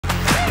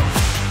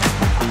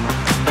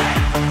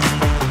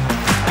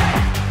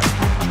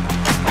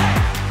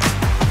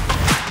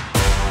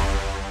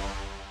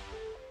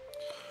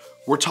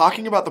We're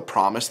talking about the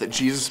promise that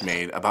Jesus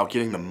made about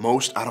getting the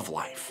most out of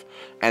life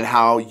and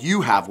how you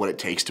have what it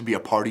takes to be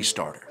a party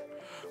starter.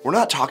 We're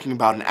not talking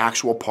about an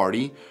actual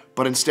party,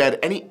 but instead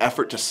any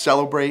effort to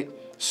celebrate,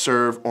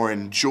 serve, or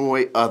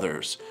enjoy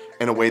others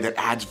in a way that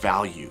adds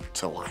value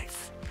to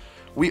life.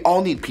 We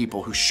all need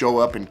people who show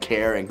up and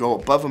care and go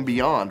above and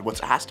beyond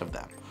what's asked of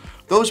them.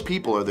 Those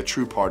people are the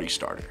true party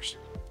starters.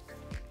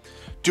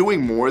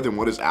 Doing more than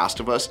what is asked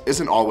of us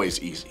isn't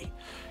always easy,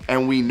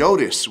 and we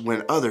notice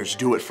when others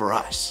do it for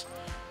us.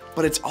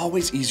 But it's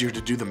always easier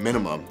to do the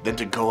minimum than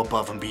to go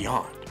above and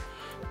beyond.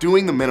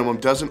 Doing the minimum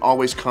doesn't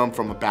always come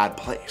from a bad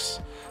place.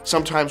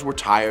 Sometimes we're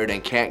tired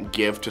and can't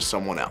give to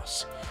someone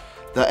else.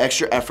 The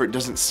extra effort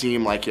doesn't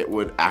seem like it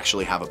would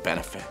actually have a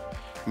benefit.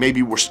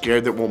 Maybe we're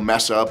scared that we'll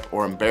mess up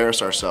or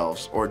embarrass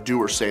ourselves or do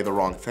or say the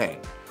wrong thing.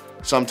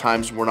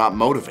 Sometimes we're not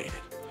motivated.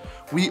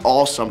 We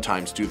all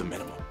sometimes do the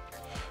minimum.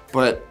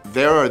 But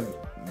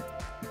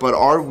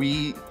are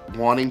we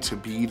wanting to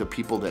be the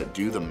people that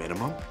do the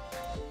minimum?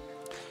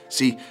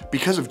 See,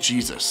 because of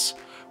Jesus,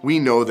 we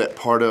know that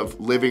part of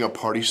living a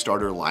party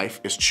starter life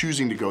is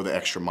choosing to go the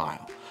extra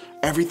mile.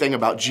 Everything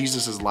about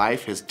Jesus'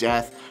 life, his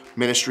death,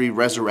 ministry,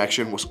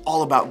 resurrection was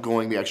all about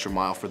going the extra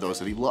mile for those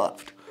that he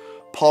loved.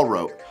 Paul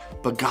wrote,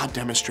 "But God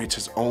demonstrates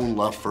his own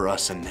love for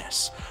us in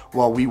this: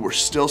 while we were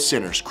still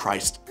sinners,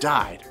 Christ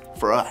died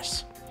for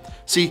us."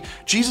 See,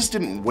 Jesus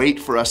didn't wait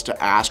for us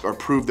to ask or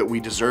prove that we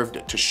deserved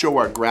it, to show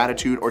our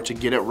gratitude or to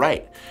get it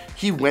right.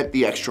 He went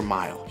the extra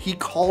mile. He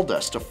called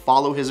us to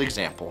follow his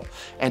example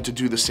and to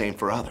do the same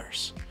for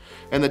others.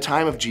 In the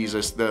time of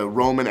Jesus, the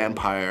Roman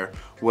Empire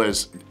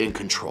was in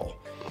control.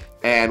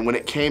 And when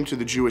it came to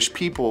the Jewish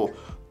people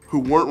who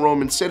weren't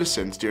Roman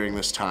citizens during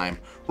this time,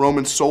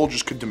 Roman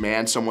soldiers could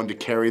demand someone to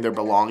carry their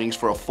belongings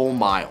for a full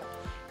mile.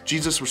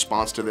 Jesus'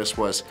 response to this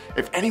was,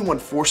 "If anyone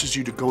forces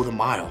you to go the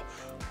mile,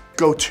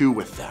 go two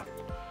with them."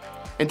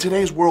 In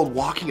today's world,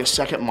 walking a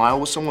second mile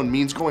with someone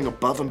means going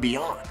above and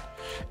beyond.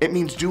 It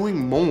means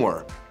doing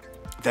more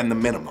than the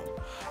minimum.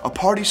 A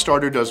party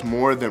starter does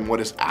more than what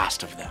is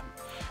asked of them.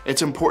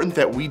 It's important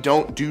that we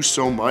don't do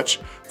so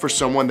much for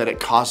someone that it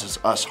causes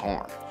us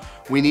harm.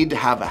 We need to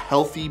have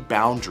healthy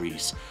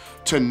boundaries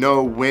to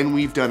know when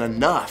we've done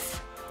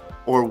enough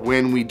or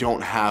when we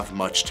don't have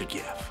much to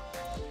give.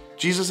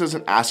 Jesus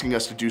isn't asking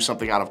us to do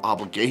something out of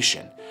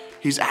obligation.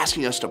 He's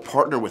asking us to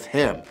partner with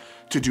him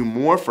to do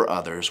more for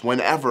others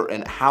whenever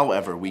and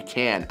however we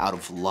can out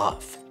of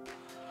love.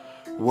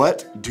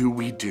 What do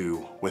we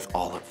do with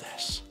all of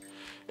this?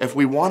 If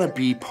we want to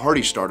be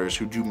party starters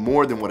who do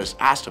more than what is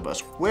asked of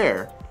us,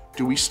 where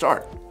do we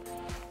start?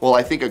 Well,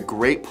 I think a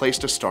great place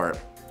to start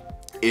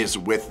is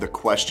with the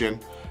question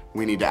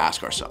we need to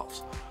ask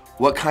ourselves.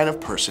 What kind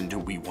of person do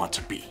we want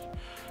to be?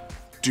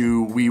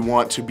 Do we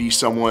want to be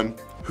someone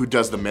who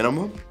does the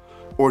minimum?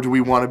 Or do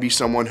we want to be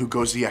someone who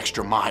goes the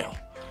extra mile?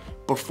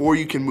 Before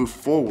you can move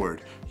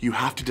forward, you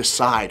have to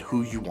decide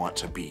who you want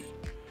to be.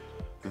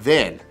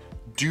 Then,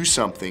 do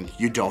something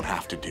you don't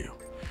have to do.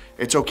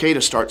 It's okay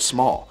to start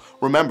small.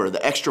 Remember,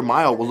 the extra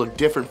mile will look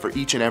different for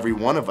each and every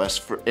one of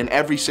us in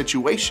every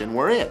situation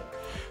we're in.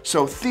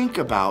 So think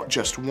about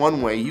just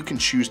one way you can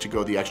choose to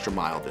go the extra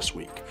mile this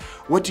week.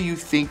 What do you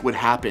think would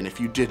happen if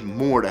you did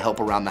more to help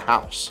around the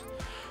house?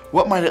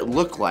 What might it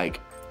look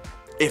like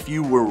if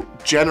you were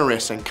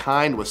generous and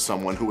kind with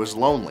someone who was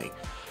lonely?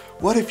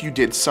 What if you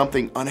did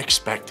something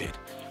unexpected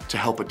to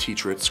help a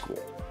teacher at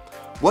school?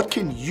 What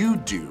can you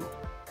do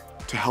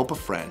to help a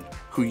friend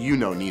who you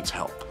know needs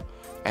help?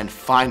 And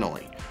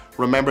finally,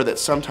 remember that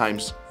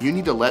sometimes you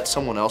need to let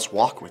someone else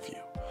walk with you.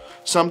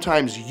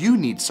 Sometimes you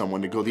need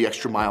someone to go the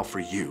extra mile for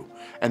you,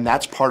 and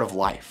that's part of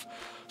life.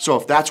 So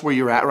if that's where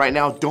you're at right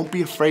now, don't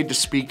be afraid to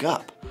speak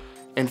up.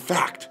 In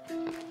fact,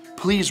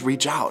 please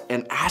reach out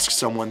and ask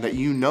someone that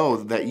you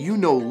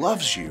know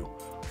loves you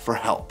for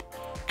help.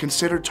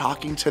 Consider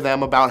talking to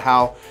them about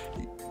how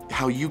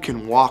you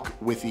can walk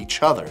with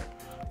each other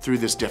through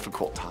this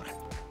difficult time.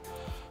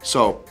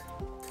 So,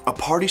 a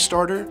party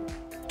starter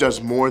does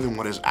more than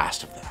what is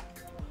asked of them.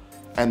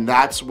 And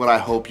that's what I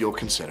hope you'll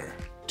consider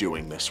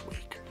doing this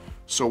week.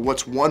 So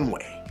what's one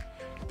way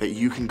that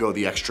you can go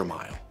the extra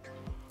mile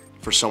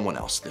for someone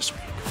else this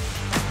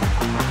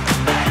week?